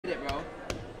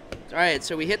All right,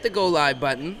 so we hit the go live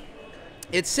button.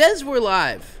 It says we're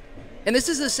live. And this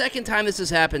is the second time this has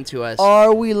happened to us.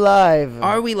 Are we live?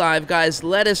 Are we live, guys?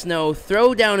 Let us know.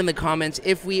 Throw down in the comments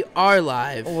if we are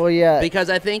live. Well, yeah. Because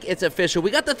I think it's official.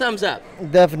 We got the thumbs up.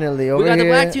 Definitely. Over we got the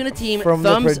here Black Tuna team. from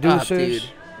Thumbs the up, producers. dude.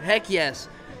 Heck yes.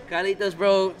 Carlitos,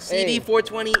 bro.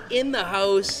 CD420 in the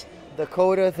house.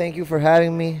 Dakota, thank you for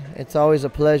having me. It's always a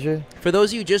pleasure. For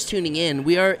those of you just tuning in,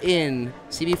 we are in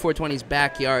CB420's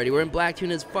backyard. We're in Black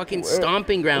Tuna's fucking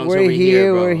stomping grounds over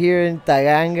here, bro. We're here in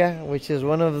Taganga, which is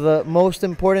one of the most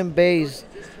important bays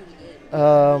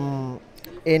in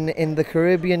the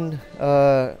Caribbean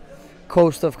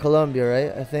coast of Colombia,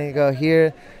 right? I think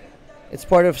here it's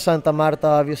part of Santa Marta,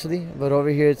 obviously, but over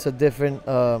here it's a different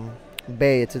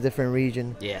bay. It's a different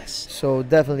region. Yes. So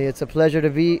definitely, it's a pleasure to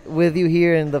be with you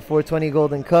here in the 420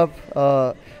 Golden Cup.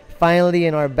 Finally,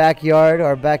 in our backyard.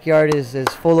 Our backyard is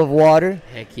full of water.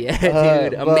 Heck yeah,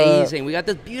 dude. Amazing. We got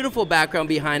this beautiful background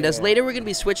behind us. Later, we're going to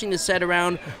be switching the set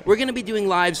around. We're going to be doing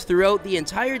lives throughout the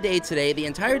entire day today, the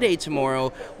entire day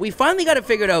tomorrow. We finally got it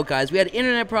figured out, guys. We had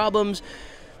internet problems.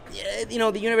 You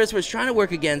know, the universe was trying to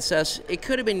work against us. It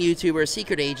could have been YouTube or a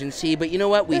secret agency, but you know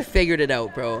what? We figured it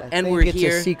out, bro. I think it's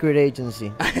a secret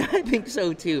agency. I think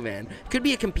so too, man. Could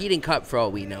be a competing cup for all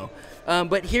we know.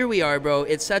 But here we are, bro.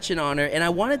 It's such an honor, and I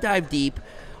want to dive deep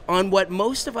on what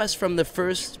most of us from the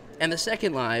first and the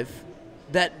second live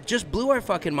that just blew our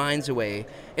fucking minds away.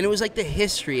 And it was like the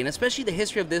history, and especially the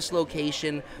history of this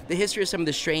location, the history of some of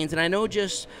the strains. And I know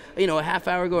just, you know, a half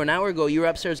hour ago, an hour ago, you were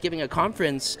upstairs giving a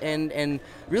conference and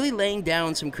really laying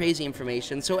down some crazy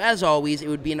information. So as always, it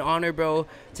would be an honor, bro,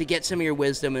 to get some of your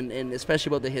wisdom and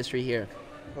especially about the history here.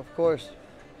 Of course.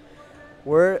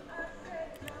 We're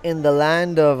in the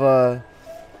land of,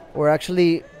 we're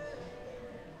actually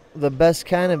the best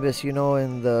cannabis, you know,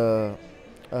 in the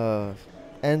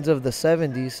ends of the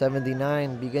 70s,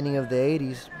 79, beginning of the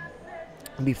 80s,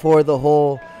 before the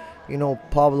whole, you know,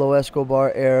 Pablo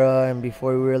Escobar era and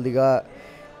before we really got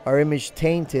our image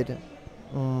tainted.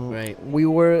 Right. We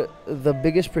were the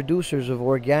biggest producers of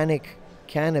organic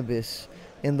cannabis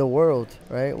in the world,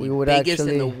 right? We would biggest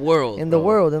actually in the world. In the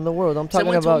world. I'm talking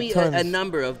about tons. Someone told me a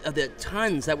number of the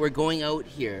tons that were going out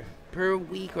here per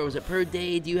week, or was it per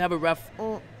day? Do you have a rough?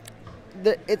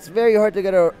 It's very hard to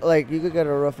get you could get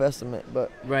a rough estimate,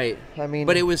 but right. I mean,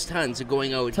 but it was tons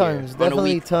going out tons, here.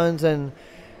 Definitely tons. And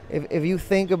if you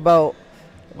think about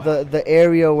the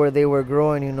area where they were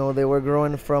growing, you know, they were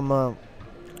growing from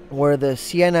where the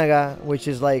Ciénaga, which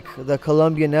is like the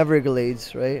Colombian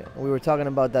Everglades, right? We were talking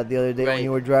about that the other day when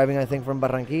you were driving, I think, from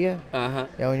Barranquilla.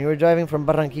 Yeah, when you were driving from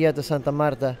Barranquilla to Santa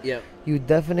Marta, you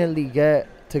definitely get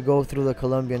to go through the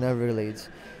Colombian Everglades.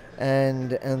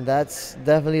 And that's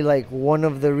definitely like one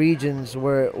of the regions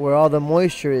where all the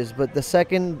moisture is. But the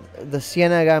second the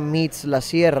Ciénaga meets La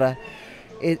Sierra,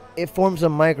 it forms a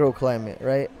microclimate,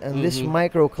 right? And this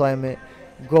microclimate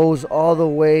goes all the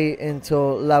way into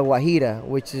La Guajira,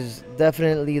 which is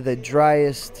definitely the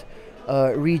driest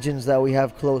regions that we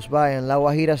have close by. And La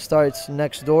Guajira starts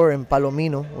next door in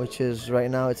Palomino, which is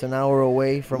right now it's an hour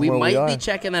away from where we are. We might be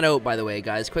checking that out, by the way,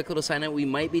 guys. Quick little sign out. We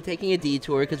might be taking a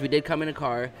detour because we did come in a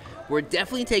car. We're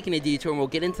definitely taking a detour, and we'll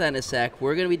get into that in a sec.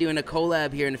 We're going to be doing a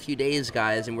collab here in a few days,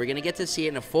 guys, and we're going to get to see it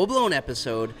in a full-blown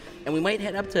episode, and we might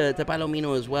head up to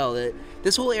Palomino as well.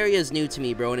 This whole area is new to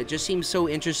me, bro, and it just seems so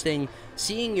interesting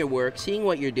seeing your work, seeing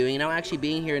what you're doing, and now actually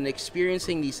being here and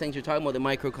experiencing these things. You're talking about the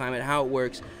microclimate, how it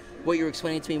works, what you're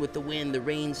explaining to me with the wind, the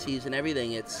rain season,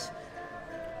 everything. It's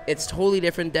totally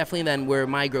different, definitely, than where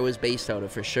my grow is based out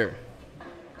of, for sure.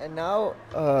 And now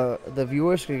the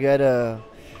viewers could get a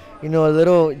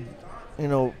little,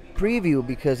 preview,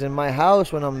 because in my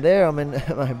house, when I'm there, I'm in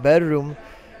my bedroom,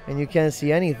 and you can't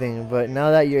see anything. But now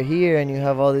that you're here and you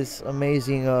have all this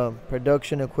amazing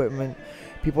production equipment,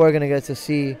 people are gonna get to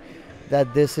see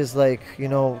that this is like,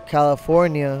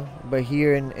 California, but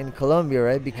here in Colombia,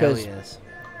 right? Because hell yes.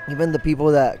 Even the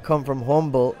people that come from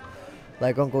Humboldt,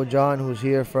 like Uncle John, who's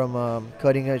here from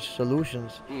Cutting Edge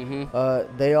Solutions,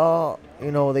 they all,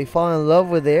 they fall in love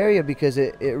with the area because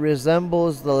it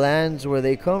resembles the lands where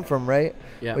they come from, right?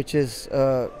 Yeah. Which is,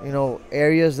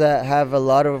 areas that have a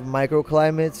lot of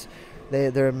microclimates.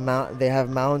 They have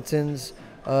mountains.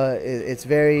 It's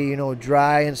very,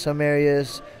 dry in some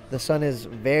areas. The sun is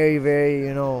very,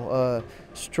 very,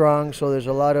 strong. So there's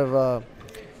a lot of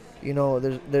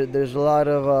there's a lot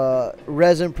of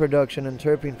resin production and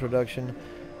terpene production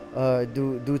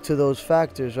due to those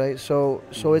factors, right? So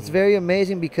it's very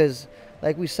amazing because,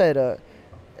 like we said,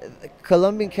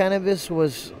 Colombian cannabis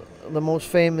was the most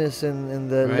famous in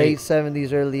the late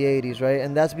 70s, early 80s, right?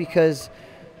 And that's because,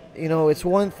 it's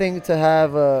one thing to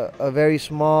have a very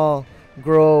small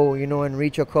grow, you know, and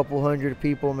reach a couple hundred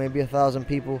people, maybe 1,000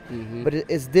 people. But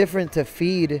it's different to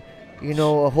feed, you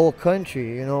know, a whole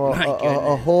country, you know,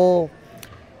 a whole,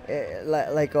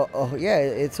 yeah,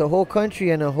 it's a whole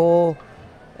country and a whole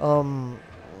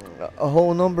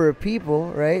number of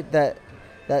people, right? That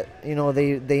you know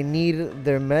they need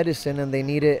their medicine and they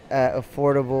need it at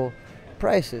affordable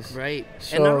prices. Right.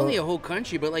 So, and not only a whole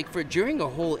country, but like for during a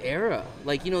whole era.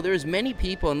 Like, you know, there's many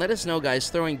people, and let us know, guys,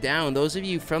 throwing down, those of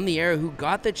you from the era who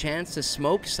got the chance to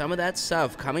smoke some of that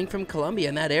stuff coming from Colombia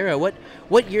in that era.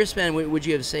 What year span would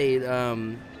you have said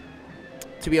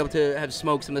to be able to have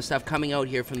smoked some of the stuff coming out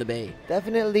here from the Bay?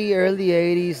 Definitely early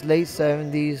 80s, late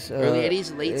 70s. Early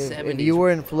 80s, late 70s. If you were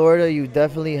in Florida, you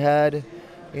definitely had,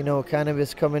 you know,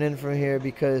 cannabis coming in from here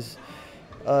because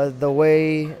the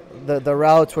way the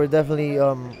routes were definitely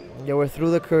they were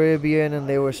through the Caribbean and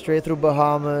they were straight through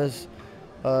Bahamas,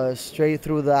 straight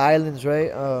through the islands,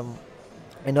 right,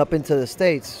 and up into the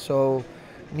States. So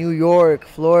New York,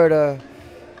 Florida,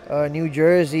 New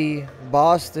Jersey,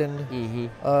 Boston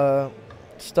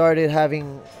started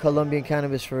having Colombian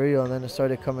cannabis for real, and then it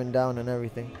started coming down and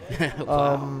everything.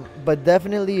 Wow. But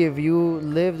definitely if you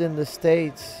lived in the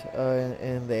States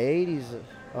in the 80s,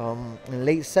 in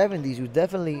late 70s, you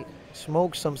definitely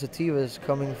smoked some sativas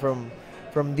coming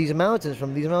from these mountains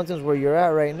where you're at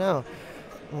right now.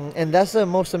 And that's the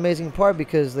most amazing part,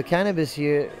 because the cannabis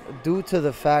here, due to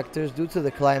the factors, due to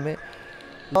the climate,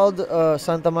 called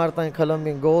Santa Marta and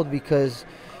Colombian Gold, because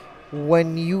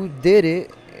when you did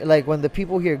it, like when the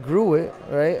people here grew it,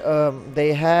 right,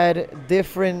 they had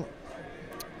different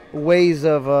ways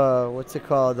of what's it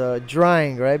called,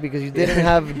 drying, right, because you didn't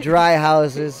have dry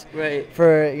houses, right,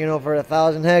 for, you know, for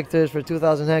 1,000 hectares, for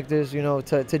 2,000 hectares, you know,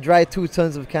 to dry 2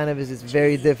 tons of cannabis is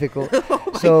very difficult.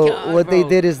 Oh So God, what bro. they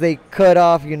did is they cut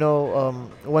off, you know,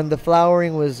 when the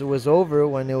flowering was over,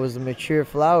 when it was the mature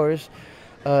flowers,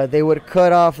 they would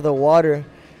cut off the water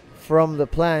from the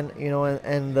plant, you know,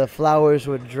 and the flowers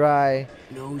would dry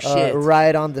No shit.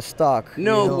 right on the stalk.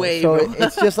 No you know? way, So bro.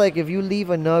 it's just like if you leave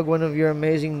a nug, one of your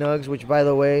amazing nugs, which, by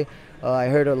the way, I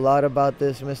heard a lot about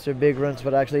this, Mr. Big Runs,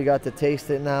 but I actually got to taste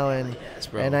it now, and Yes,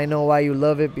 bro. and I know why you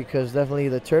love it, because definitely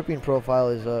the terpene profile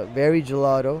is very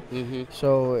gelato.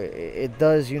 So it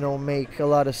does, you know, make a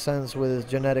lot of sense with its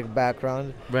genetic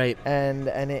background. Right. And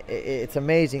it's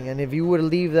amazing. And if you would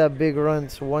leave that Big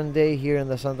Runs one day here in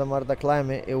the Santa Marta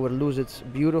climate, it would lose its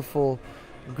beautiful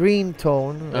green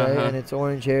tone, right, and its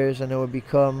orange hairs, and it would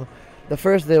become, the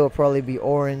first day will probably be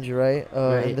orange, right,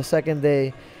 and the second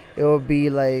day it will be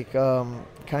like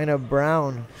kind of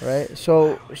brown, right.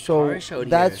 So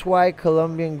that's why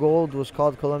Colombian Gold was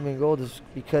called Colombian Gold, is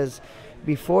because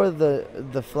before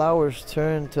the flowers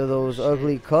turn to those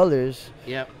ugly colors,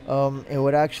 Yep. it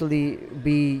would actually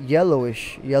be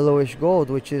yellowish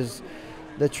gold, which is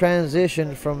the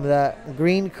transition from that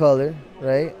green color,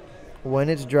 right, when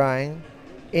it's drying,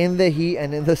 in the heat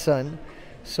and in the sun.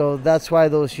 So that's why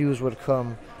those hues would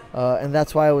come, and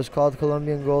that's why it was called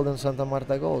Colombian Gold and Santa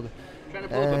Marta Gold. Trying to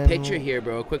pull up a picture here,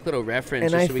 bro. A quick little reference.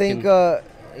 And just I so we think, can...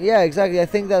 yeah, exactly. I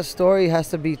think that story has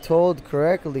to be told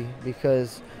correctly,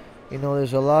 because, you know,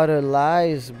 there's a lot of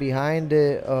lies behind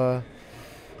it,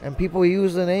 and people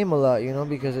use the name a lot, you know,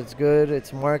 because it's good,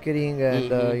 it's marketing,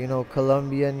 and you know,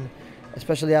 Colombian,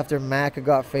 especially after Mac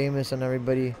got famous and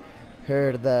everybody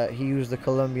heard that he used the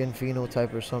Colombian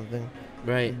phenotype or something.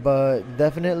 Right. But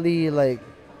definitely, like,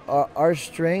 our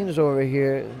strains over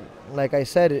here, like I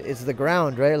said, it's the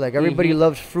ground, right? Like, everybody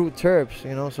loves fruit terps,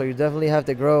 you know, so you definitely have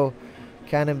to grow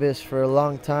cannabis for a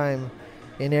long time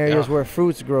in areas where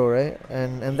fruits grow, right?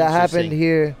 And that happened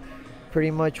here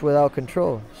pretty much without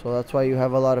control. So that's why you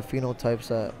have a lot of phenotypes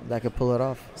that could pull it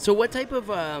off. So what type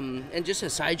of and just a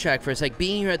sidetrack for us, like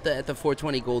being here at the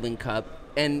 420 Golden Cup,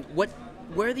 and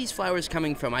where are these flowers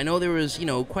coming from? I know there was, you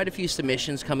know, quite a few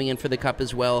submissions coming in for the cup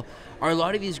as well. Are a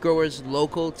lot of these growers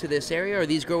local to this area? Or are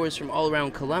these growers from all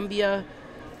around Colombia?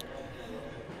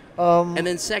 And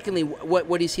then secondly, what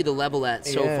do you see the level at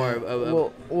so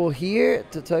far? Well, here,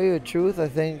 to tell you the truth, I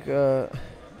think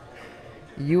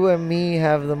you and me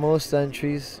have the most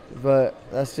entries, but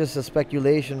that's just a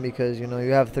speculation, because, you know,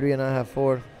 you have 3 and I have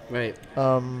 4. Right.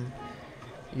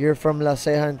 You're from La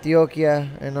Ceja, Antioquia,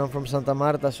 and I'm from Santa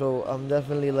Marta, so I'm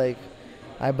definitely, like,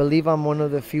 I believe I'm one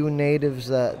of the few natives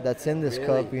that's in this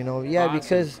cup, you know. Yeah, awesome.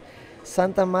 Because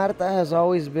Santa Marta has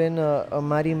always been a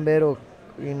marimbero,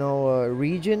 you know,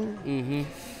 region.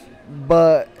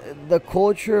 But the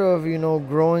culture of, you know,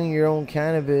 growing your own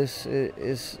cannabis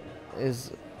is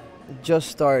just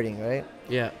starting, right?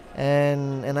 Yeah.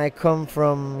 And I come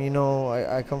from, you know,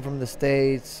 I come from the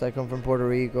States, I come from Puerto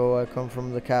Rico, I come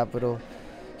from the capital.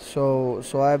 So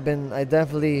I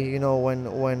definitely, you know,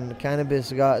 when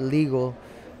cannabis got legal,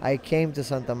 I came to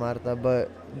Santa Marta, but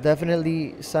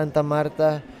definitely Santa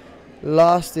Marta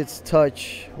lost its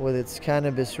touch with its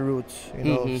cannabis roots, you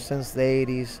know, since the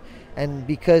 80s. And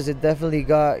because it definitely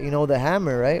got, you know, the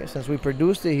hammer, right? Since we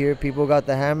produced it here, people got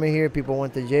the hammer here, people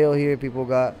went to jail here, people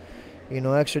got, you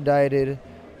know, extradited.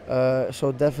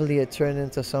 So definitely it turned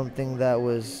into something that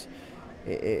was,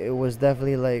 it was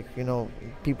definitely like, you know,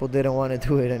 people didn't want to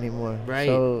do it anymore. Right.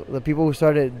 So the people who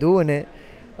started doing it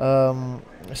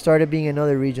started being in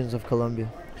other regions of Colombia.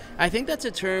 I think that's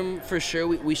a term for sure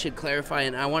we should clarify,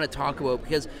 and I want to talk about,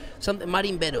 because something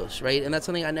marimberos, right? And that's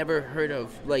something I never heard of,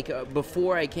 like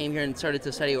before I came here and started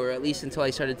to study, or at least until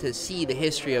I started to see the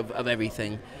history of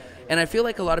everything. And I feel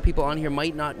like a lot of people on here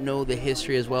might not know the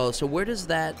history as well. So where does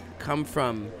that come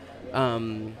from,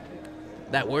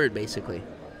 that word, basically?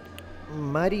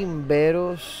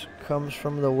 Marimberos comes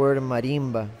from the word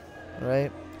marimba,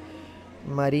 right?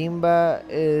 Marimba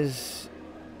is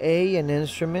an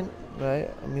instrument, right?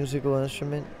 A musical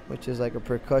instrument, which is like a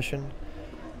percussion.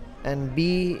 And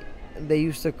B, they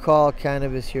used to call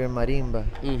cannabis here marimba.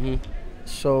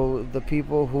 So the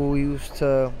people who used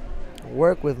to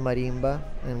work with marimba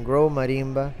and grow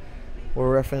marimba were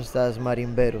referenced as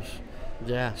marimberos.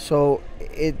 Yeah. So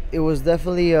it was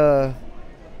definitely a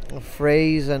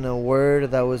phrase and a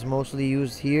word that was mostly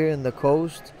used here in the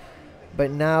coast. But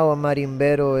now a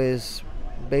marimbero is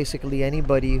basically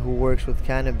anybody who works with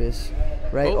cannabis,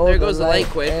 right? Oh, there goes the light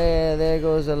quick. Yeah, there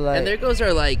goes the light. And there goes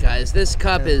our light, guys. This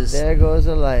cup is... There goes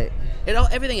the light.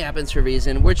 Everything happens for a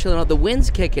reason. We're chilling out. The wind's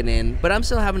kicking in, but I'm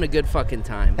still having a good fucking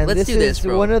time. And Let's do this,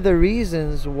 bro. This is one of the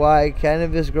reasons why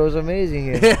cannabis grows amazing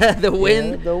here. The wind.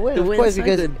 Yeah, the wind, of course,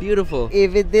 because beautiful.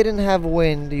 If it didn't have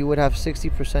wind, you would have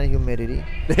 60% humidity.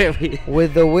 There we go.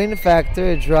 With the wind factor,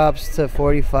 it drops to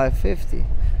 45, 50.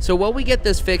 So while we get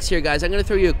this fixed here, guys, I'm going to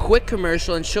throw you a quick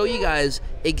commercial and show you guys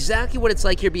exactly what it's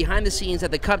like here behind the scenes at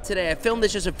the Cup today. I filmed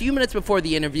this just a few minutes before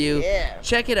the interview. Yeah.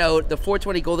 Check it out, the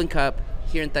 420 Golden Cup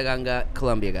here in Taganga,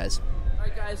 Colombia, guys. All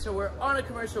right, guys, so we're on a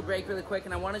commercial break really quick,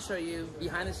 and I want to show you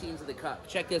behind the scenes of the Cup.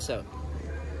 Check this out.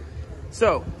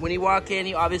 So when you walk in,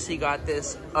 you obviously got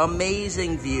this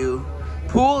amazing view.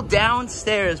 Pool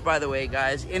downstairs, by the way,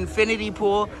 guys. Infinity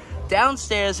pool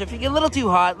downstairs. If you get a little too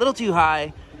hot, a little too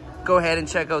high, go ahead and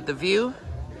check out the view.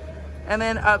 And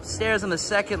then upstairs on the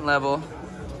second level,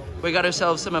 we got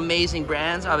ourselves some amazing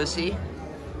brands, obviously.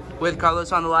 With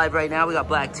Carlos on the live right now, we got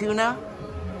Black Tuna.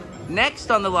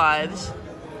 Next on the lives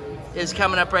is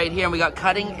coming up right here, and we got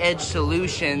Cutting Edge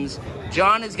Solutions.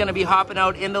 John is gonna be hopping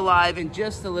out in the live in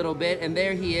just a little bit, and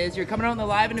there he is. You're coming out in the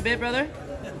live in a bit, brother?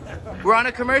 We're on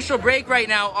a commercial break right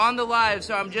now on the live,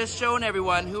 so I'm just showing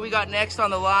everyone who we got next on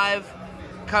the live.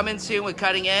 Coming soon with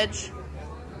Cutting Edge.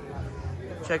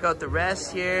 Check out the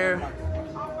rest here.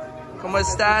 ¿Cómo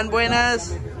están?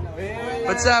 Buenas.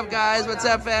 What's up, guys? What's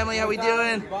up, family? How we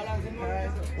doing?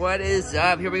 What is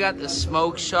up? Here we got the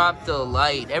Smoke Shop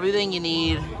Delight. Everything you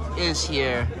need is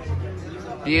here.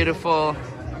 Beautiful.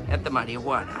 At the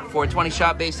Marihuana 420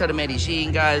 shop based out of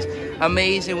Medellin, guys.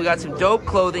 Amazing. We got some dope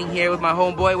clothing here with my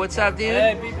homeboy. What's up, dude?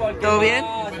 Hey, people, ¿Todo bien?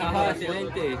 Ajá,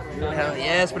 excelente. Hell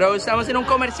yes, bro. Estamos en un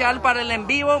comercial para el en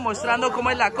vivo mostrando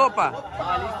cómo es la copa.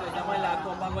 Listo, estamos en la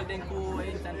Copa Golden Q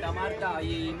en Santa Marta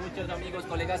y muchos amigos,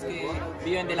 colegas que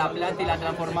viven de la planta y la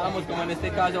transformamos, como en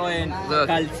este caso en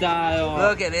calzado.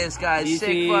 Look at this, guys.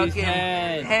 Sick fucking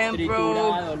hemp,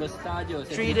 bro. Los tallos,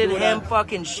 Treated hemp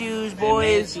fucking shoes,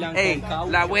 boys. Hey,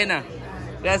 la buena.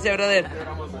 Gracias, brother.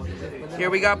 Here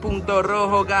we got Punto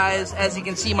Rojo, guys. As you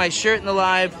can see, my shirt in the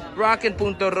live. Rocking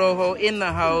Punto Rojo in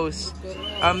the house.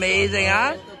 Amazing,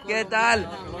 ¿ah? ¿Qué tal?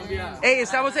 Hey,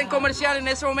 estamos en comercial en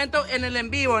este momento en el en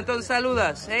vivo, entonces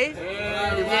saludas, hey?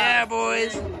 Yeah,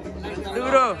 boys.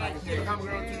 Duro.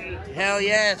 Hell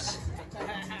yes.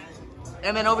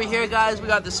 And then over here, guys, we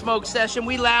got the smoke session.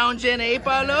 We lounging, hey,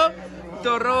 Pablo?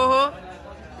 Punto Rojo.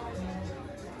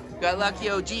 Got Lucky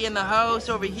OG in the house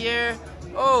over here.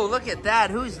 Oh, look at that.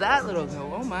 Who's that little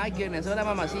girl? Oh, my goodness. Hola,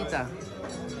 mamacita.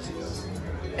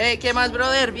 Hey, ¿qué más,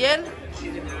 brother? ¿Bien?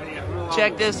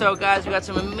 Check this out, guys. We got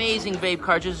some amazing vape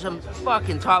cartridges, some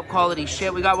fucking top quality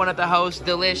shit. We got one at the house.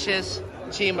 Delicious.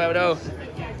 Chimba, bro.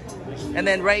 And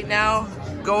then right now,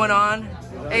 going on.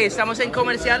 Hey, estamos en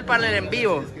comercial para el en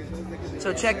vivo.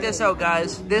 So check this out,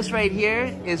 guys. This right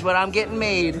here is what I'm getting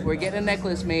made. We're getting a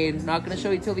necklace made. Not gonna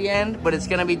show you till the end, but it's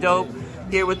gonna be dope.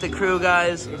 Here with the crew,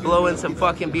 guys, blowing some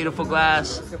fucking beautiful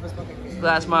glass.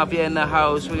 Glass Mafia in the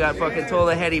house. We got fucking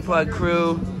Tola Heady Plug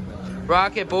crew.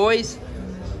 Rocket, boys.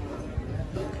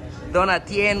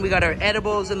 Donatien. We got our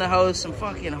edibles in the house, some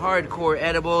fucking hardcore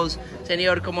edibles.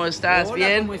 Señor, ¿cómo estás? Hola,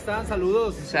 Bien? ¿cómo están?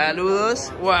 Saludos.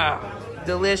 Saludos. Wow.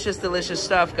 Delicious, delicious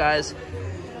stuff, guys.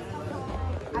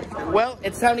 Well,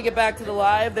 it's time to get back to the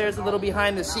live. There's a little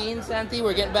behind the scenes, Santi.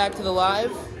 We're getting back to the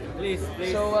live. Please.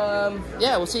 So,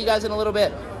 yeah, we'll see you guys in a little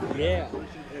bit. Yeah.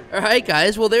 All right,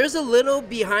 guys. Well, there's a little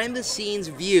behind the scenes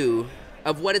view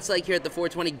of what it's like here at the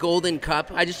 420 Golden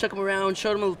Cup. I just took them around,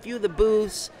 showed them a few of the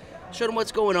booths, showed them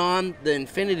what's going on, the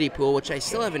infinity pool, which I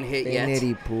still haven't hit yet.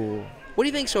 Infinity pool. What do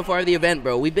you think so far of the event,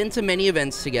 bro? We've been to many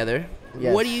events together.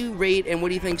 Yes. What do you rate and what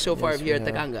do you think so far of here at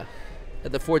the Ganga,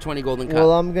 at the 420 Golden Cup?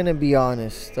 Well, I'm gonna be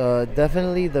honest.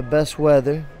 Definitely the best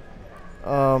weather.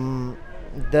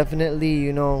 Definitely,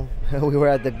 you know, we were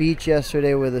at the beach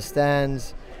yesterday with the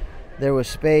stands. There was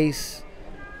space.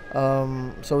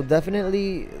 So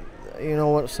definitely, you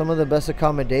know, some of the best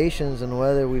accommodations and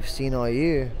weather we've seen all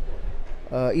year.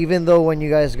 Even though when you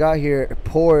guys got here, it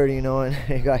poured, you know, and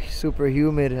it got super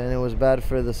humid and it was bad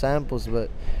for the samples, but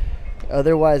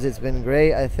otherwise it's been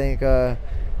great. I think the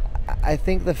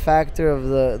factor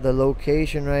of the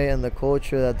location, right, and the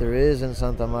culture that there is in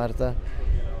Santa Marta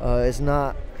is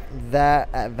not that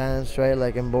advanced, right,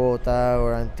 like in Bogota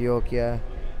or Antioquia,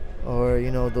 or, you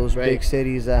know, those big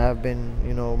cities that have been,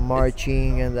 you know,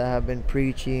 marching and that have been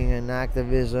preaching and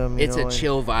activism. It's a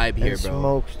chill vibe here, bro.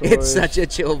 Smoke stores. It's such a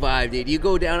chill vibe, dude. You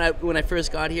go down, when I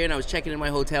first got here and I was checking in my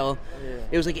hotel,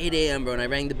 it was like 8 a.m., bro, and I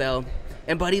rang the bell.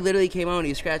 And Buddy literally came out and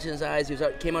he was scratching his eyes.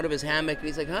 Came out of his hammock and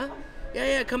he's like, huh?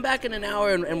 Yeah, come back in an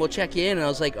hour and we'll check you in. And I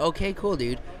was like, okay, cool,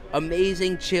 dude.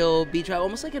 Amazing, chill beach vibe,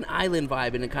 almost like an island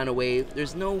vibe in a kind of way.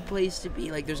 There's no place to be,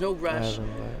 like there's no rush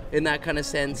in that kind of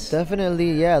sense.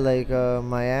 Definitely, yeah, like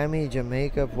Miami,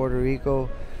 Jamaica, Puerto Rico,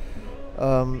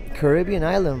 Caribbean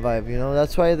island vibe, you know.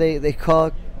 That's why they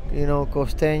call, you know,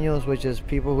 costeños, which is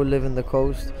people who live in the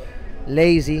coast,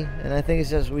 lazy. And I think it's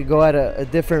just we go at a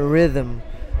different rhythm.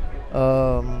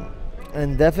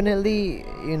 And definitely,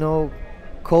 you know,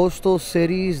 coastal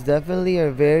cities definitely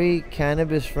are very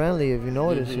cannabis friendly, if you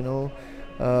notice. You know,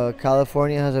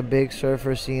 California has a big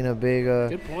surfer scene, a big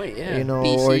good point, yeah, you know,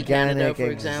 BC, organic, Canada,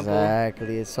 for example.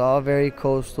 Exactly. It's all very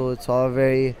coastal, it's all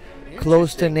very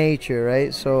close to nature,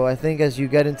 right? So I think as you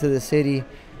get into the city,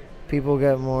 people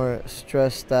get more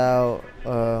stressed out,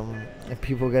 and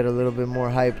people get a little bit more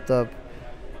hyped up.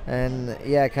 And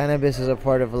yeah, cannabis is a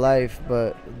part of life,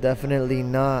 but definitely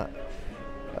not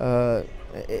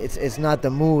it's not the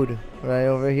mood, right?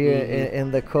 Over here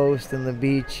in the coast and the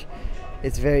beach,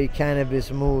 it's very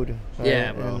cannabis mood, right?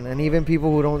 Yeah, bro. And even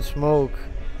people who don't smoke,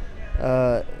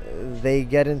 they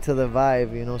get into the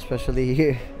vibe, you know, especially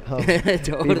here.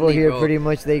 Totally, people here, bro. Pretty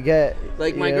much they get,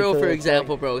 like my girl, for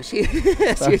example, bro. She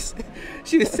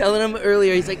was telling him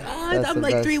earlier. He's like, oh, I'm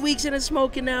like 3 weeks into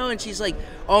smoking now, and she's like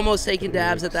almost taking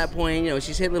dabs at that point. You know,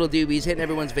 she's hitting little doobies, hitting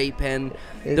everyone's vape pen.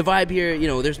 The vibe here, you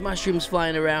know, there's mushrooms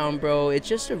flying around, bro. It's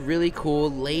just a really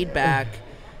cool, laid back,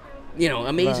 you know,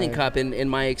 amazing cup in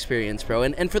my experience, bro.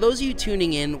 And for those of you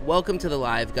tuning in, welcome to the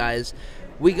live, guys.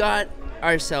 We got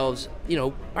ourselves, you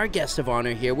know, our guest of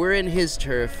honor here. We're in his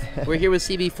turf. We're here with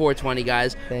CB420,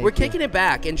 guys. We're kicking it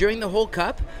back, and during the whole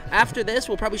cup, after this,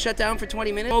 we'll probably shut down for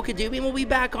 20 minutes. Smoke a doobie, and we'll be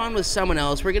back on with someone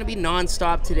else. We're going to be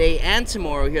non-stop today and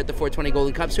tomorrow here at the 420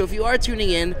 Golden Cup. So if you are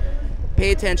tuning in,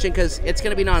 pay attention, because it's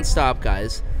going to be non-stop,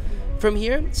 guys. From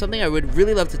here, something I would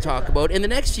really love to talk about. In the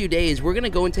next few days, we're going to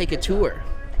go and take a tour,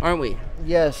 aren't we?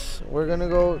 Yes, we're going to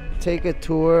go take a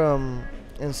tour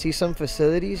and see some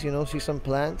facilities, you know, see some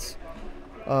plants.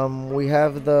 We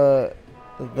have the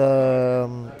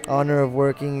honor of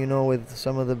working, you know, with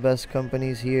some of the best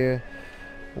companies here,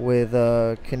 with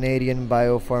Canadian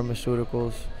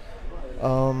biopharmaceuticals.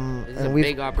 And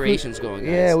big operations going,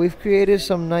 guys. Yeah, we've created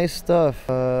some nice stuff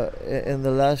in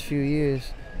the last few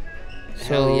years.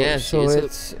 Hell yes. So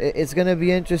it's gonna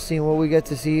be interesting what we get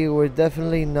to see. We're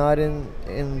definitely not in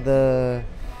the,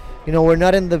 you know, we're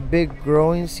not in the big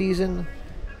growing season,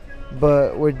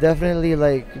 but we're definitely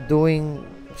like doing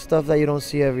stuff that you don't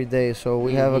see every day. So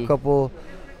we have a couple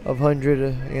of hundred,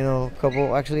 you know,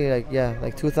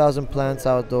 like 2,000 plants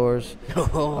outdoors,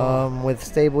 with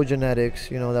stable genetics,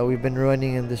 you know, that we've been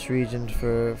running in this region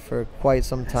for quite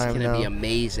some time now. It's gonna be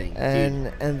amazing,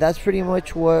 and that's pretty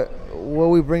much what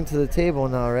we bring to the table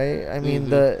now, right? I mean,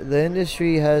 the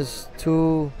industry has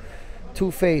two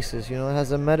faces, you know. It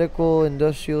has a medical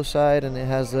industrial side, and it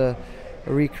has a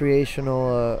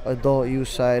recreational adult use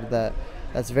side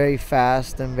that's very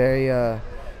fast and very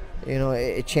you know,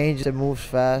 it changes, it moves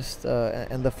fast,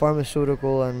 and the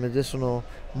pharmaceutical and medicinal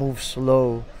moves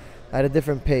slow at a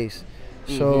different pace.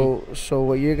 So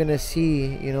what you're gonna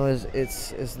see, you know, is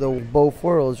it's the both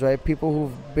worlds, right? People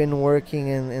who've been working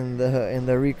in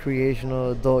the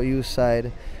recreational adult use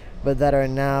side, but that are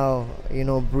now, you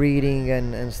know, breeding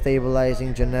and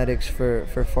stabilizing genetics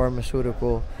for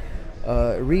pharmaceutical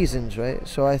reasons, right?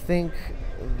 So I think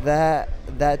that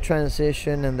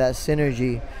transition and that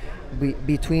synergy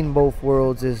between both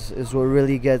worlds is what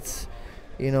really gets,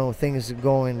 you know, things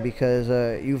going, because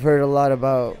you've heard a lot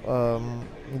about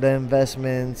the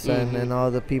investments and all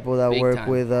the people that Big work time.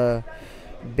 with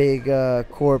big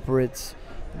corporates,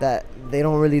 that they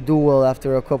don't really do well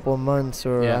after a couple of months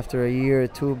or after a year or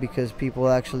two, because people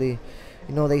actually,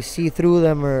 you know, they see through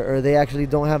them, or they actually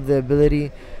don't have the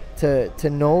ability to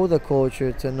know the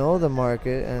culture, to know the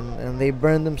market, and they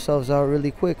burn themselves out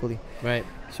really quickly. Right.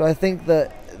 So I think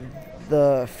that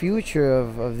the future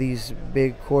of these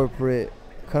big corporate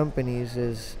companies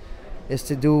is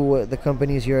to do what the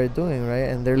companies here are doing, right?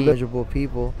 And they're eligible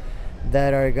people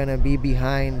that are gonna be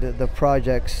behind the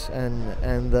projects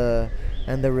and the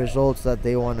results that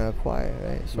they want to acquire,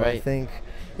 right? So I think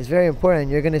it's very important.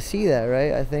 You're gonna see that,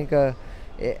 right? I think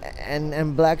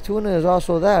and black tuna is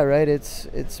also that, right?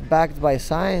 It's backed by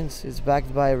science, it's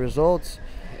backed by results.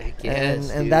 Yes,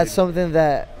 and that's something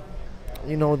that,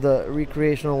 you know, the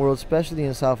recreational world, especially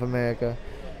in South America,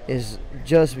 is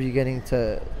just beginning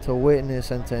to witness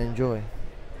and to enjoy.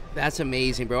 That's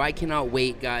amazing, bro. I cannot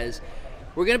wait, guys.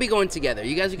 We're going to be going together.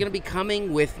 You guys are going to be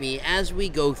coming with me as we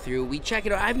go through. We check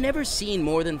it out. I've never seen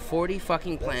more than 40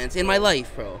 fucking plants in my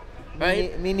life, bro.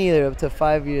 Right? Me neither. Up to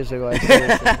 5 years ago, I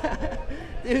started.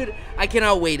 Dude, I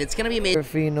cannot wait. It's going to be amazing.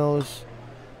 Finos,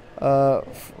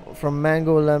 from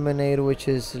mango lemonade, which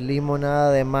is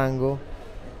limonada de mango,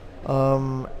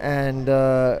 and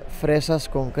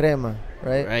fresas con crema,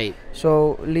 right? Right.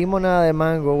 So limonada de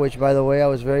mango, which, by the way, I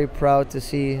was very proud to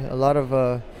see a lot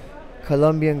of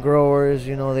Colombian growers,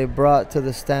 you know, they brought to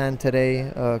the stand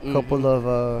today a couple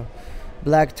of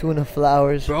black tuna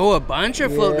flowers. Bro, a bunch are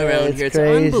floating around here. It's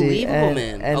crazy. unbelievable,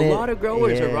 man. And a lot of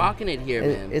growers are rocking it here,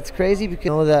 man. It's crazy because,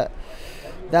 you know,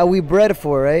 that we bred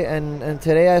for, right? And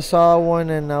today I saw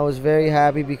one and I was very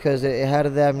happy because it had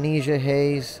the amnesia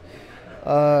haze,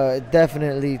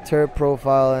 definitely terp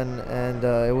profile, and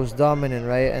it was dominant,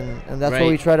 right? And that's what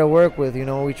we try to work with, you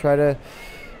know. We try to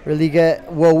really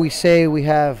get what we say we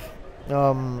have.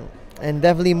 And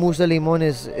definitely Musa Limon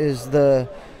is the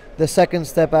second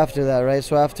step after that, right?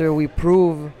 So after we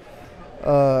prove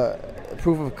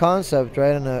of concept,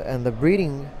 right, and the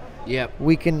breeding,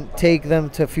 we can take them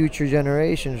to future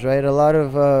generations, right? A lot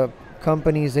of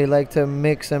companies, they like to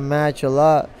mix and match a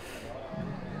lot,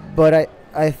 but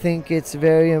I think it's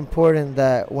very important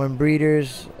that when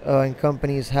breeders and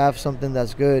companies have something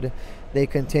that's good, they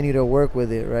continue to work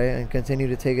with it, right, and continue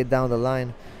to take it down the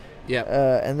line.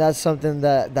 And that's something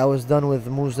that was done with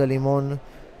Mousse de Limon,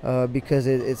 because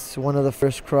it's one of the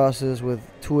first crosses with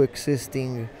 2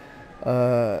 existing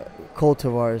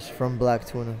cultivars from black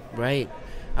tuna. Right.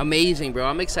 Amazing, bro.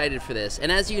 I'm excited for this. And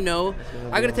as you know,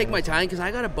 I got to take my time because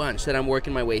I got a bunch that I'm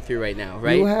working my way through right now,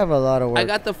 right? You have a lot of work. I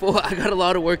got a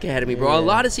lot of work ahead of me, bro. A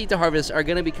lot of seed to harvest are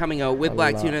going to be coming out with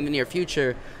black tuna in the near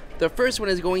future. The first one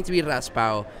is going to be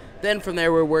raspao. Then from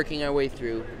there, we're working our way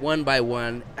through one by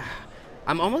one.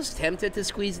 I'm almost tempted to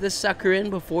squeeze this sucker in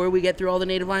before we get through all the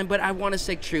native line, but I want to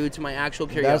stick true to my actual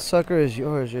curiosity. That sucker is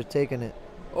yours. You're taking it.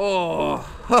 Oh,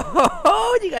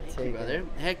 you got it, brother.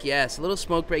 Heck yes. A little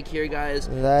smoke break here, guys.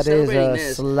 That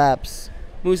is slaps.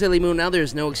 Musa Limon, now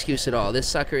there's no excuse at all. This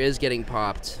sucker is getting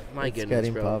popped. My goodness,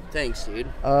 bro. Popped. Thanks, dude.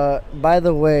 By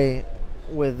the way,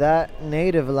 with that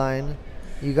native line,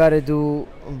 you got to do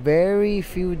very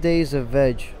few days of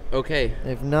veg. Okay.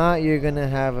 If not, you're gonna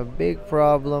have a big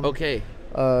problem. Okay.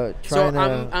 So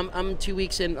I'm 2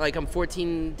 weeks in, like I'm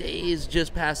 14 days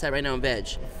just past that right now in veg.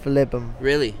 Flip them.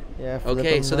 Really? Yeah. Flip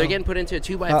okay, them so now. they're getting put into a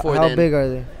 2x4 then. How big are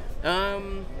they?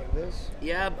 Like this?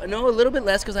 Yeah, no, a little bit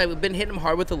less because I've been hitting them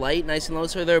hard with the light, nice and low,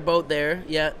 so they're about there.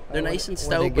 Yeah, they're nice and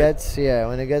stout.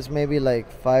 When it gets maybe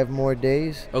like 5 more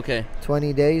days. Okay.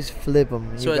 20 days, flip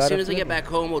them. So as soon as I get back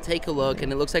home, we'll take a look,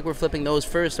 and it looks like we're flipping those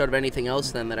first out of anything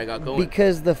else then that I got going.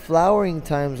 Because the flowering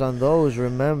times on those,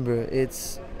 remember,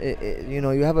 you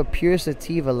know, you have a pure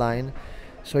sativa line,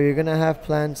 so you're gonna have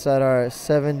plants that are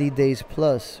 70 days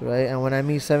plus, right? And when I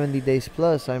mean 70 days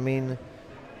plus, I mean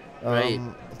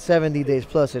 70 days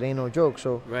plus. It ain't no joke.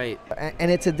 So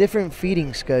and it's a different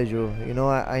feeding schedule. You know,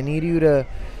 I need you to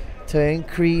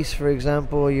increase, for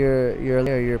example,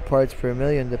 your parts per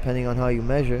million, depending on how you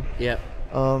measure. Yeah.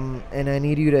 And I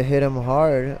need you to hit them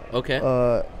hard. Okay.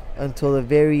 Until the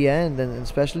very end, and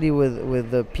especially with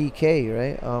the PK,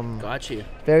 right? Got you.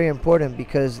 Very important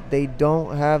because they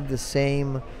don't have the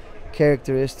same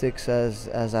characteristics as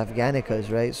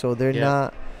Avicanicas, right? So they're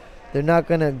not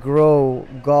gonna grow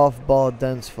golf ball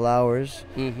dense flowers.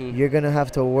 You're gonna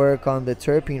have to work on the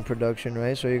terpene production,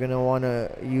 right? So you're gonna want to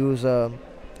use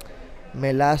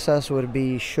melasas would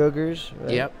be sugars,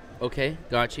 right? Yep. Okay,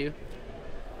 got you.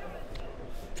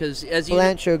 Because as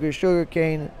plant sugar, sugar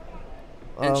cane,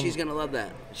 and she's gonna love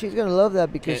that. She's gonna love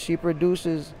that because she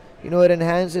produces. It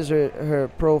enhances her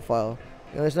profile.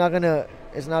 It's not gonna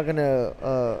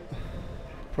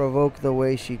provoke the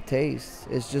way she tastes.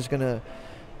 It's just gonna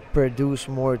produce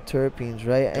more terpenes,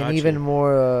 right? And even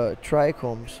more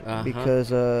trichomes,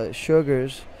 because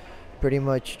sugars pretty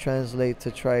much translate to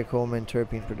trichome and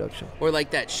terpene production. Or like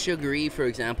that sugary, for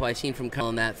example, I seen from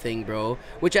on that thing, bro.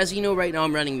 Which, as you know, right now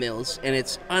I'm running mills, and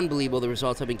it's unbelievable the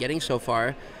results I've been getting so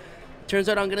far. Turns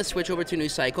out I'm going to switch over to a new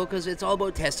cycle because it's all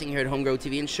about testing here at Homegrow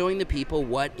TV and showing the people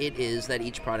what it is that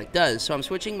each product does. So I'm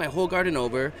switching my whole garden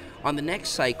over on the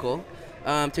next cycle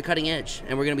to cutting edge,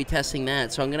 and we're going to be testing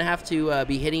that. So I'm going to have to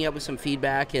be hitting up with some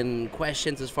feedback and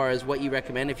questions as far as what you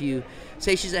recommend. If you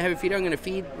say she's a heavy feeder, I'm going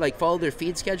to follow their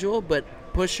feed schedule, but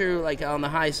push her like on the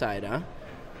high side, huh?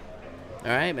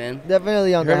 All right, man.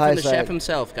 Definitely on the high side. Heard from the chef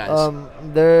himself, guys.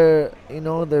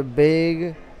 They're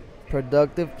big,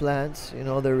 productive plants.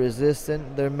 They're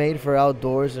resistant. They're made for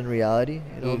outdoors in reality.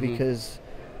 Because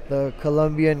the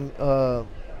Colombian,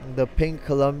 the pink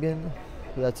Colombian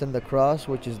that's in the cross,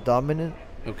 which is dominant.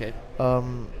 Okay.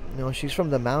 She's from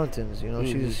the mountains.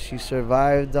 She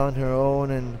survived on her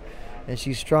own, and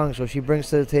she's strong. So she brings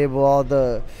to the table all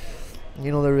the,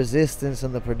 the resistance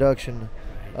and the production.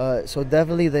 So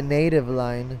definitely the native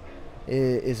line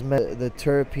is the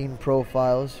terpene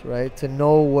profiles, right? To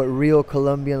know what real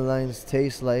Colombian lines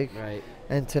taste like, right?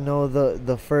 And to know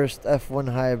the first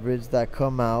F1 hybrids that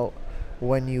come out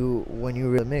when you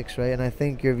mix, right? And I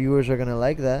think your viewers are gonna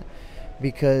like that,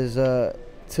 because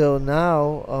till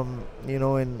now,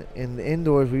 in the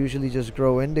indoors we usually just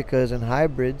grow indicas and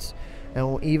hybrids,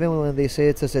 and even when they say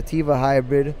it's a sativa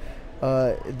hybrid,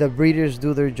 the breeders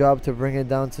do their job to bring it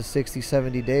down to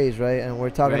 60-70 days, right? And we're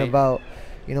talking about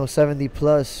 70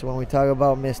 plus when we talk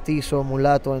about mestizo,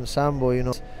 mulatto, and sambo,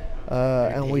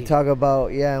 and we talk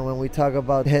about when we talk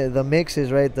about the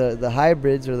mixes, right? The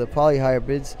hybrids or the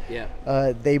polyhybrids,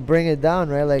 they bring it down,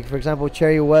 right? Like for example,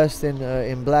 Cherry West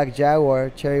in Black Jaguar,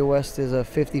 Cherry West is a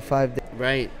 55 day,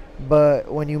 right? But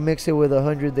when you mix it with a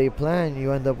 100-day plant,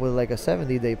 you end up with like a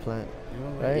 70-day plant.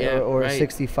 Right? Or a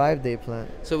 65-day plant.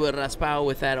 So with Raspao,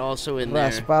 with that also in there.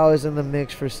 Raspao is in the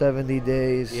mix for 70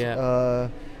 days.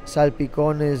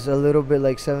 Salpicón is a little bit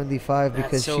like 75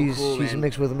 because she's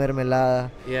mixed with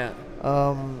mermelada.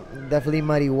 Definitely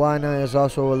marijuana is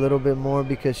also a little bit more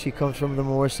because she comes from the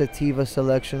more sativa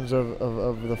selections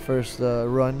of the first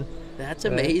run. That's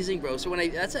amazing, bro. So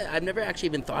I've never actually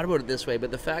even thought about it this way,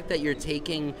 but the fact that you're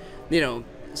taking,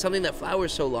 something that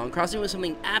flowers so long, crossing with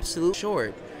something absolute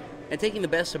short, and taking the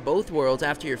best of both worlds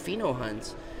after your pheno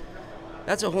hunts,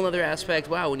 that's a whole other aspect.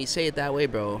 Wow, when you say it that way,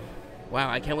 bro. Wow,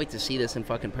 I can't wait to see this in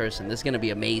fucking person. This is going to be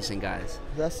amazing, guys.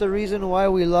 That's the reason why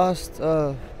we lost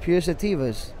pure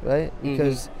sativas, right?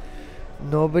 Because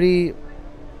nobody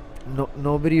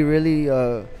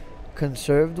really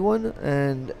conserved one,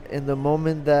 and in the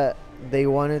moment that they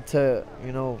wanted to,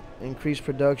 increase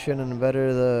production and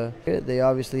better they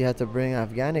obviously had to bring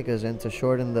Avicanicas in to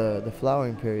shorten the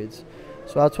flowering periods.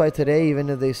 So that's why today, even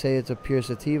if they say it's a pure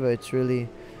sativa, it's really,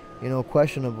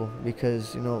 questionable,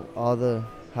 because, all the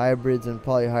hybrids and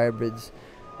polyhybrids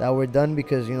that were done,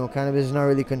 because, cannabis is not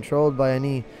really controlled by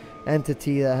any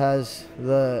entity that has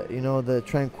the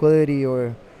tranquility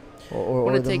or I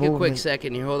want to take a quick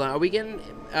second here. Hold on. Are we getting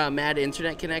mad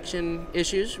internet connection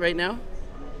issues right now?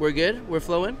 We're good? We're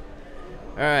flowing?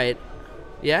 All right.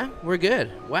 Yeah, we're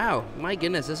good. Wow. My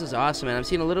goodness, this is awesome, man. I'm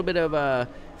seeing a little bit of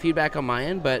feedback on my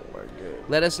end, but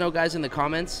let us know, guys, in the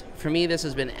comments. For me, this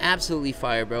has been absolutely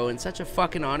fire, bro, and such a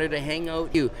fucking honor to hang out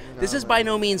with you. This is by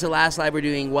no means the last live we're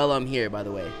doing while I'm here, by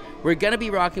the way. We're going to be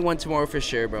rocking one tomorrow for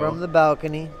sure, bro. From the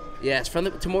balcony. Yes,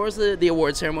 tomorrow's the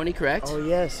award ceremony, correct? Oh,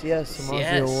 yes, tomorrow's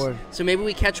the award. So maybe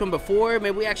we catch one before,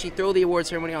 maybe we actually throw the award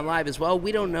ceremony on live as well.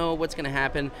 We don't know what's going to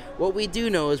happen. What we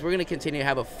do know is we're going to continue to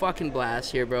have a fucking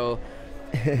blast here, bro.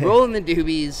 Rolling the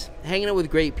doobies, hanging out with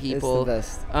great people.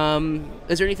 It's the best.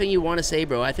 Is there anything you want to say,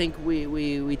 bro? I think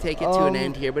we take it to an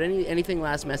end here, but anything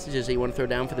last messages that you want to throw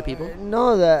down for the people?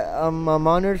 No, that I'm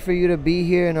honored for you to be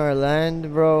here in our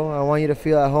land, bro. I want you to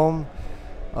feel at home.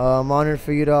 I'm honored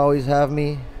for you to always have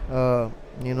me, on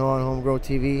Homegrow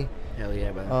TV. Hell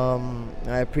yeah, brother.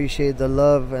 I appreciate the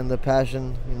love and the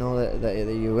passion, that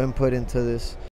you input into this.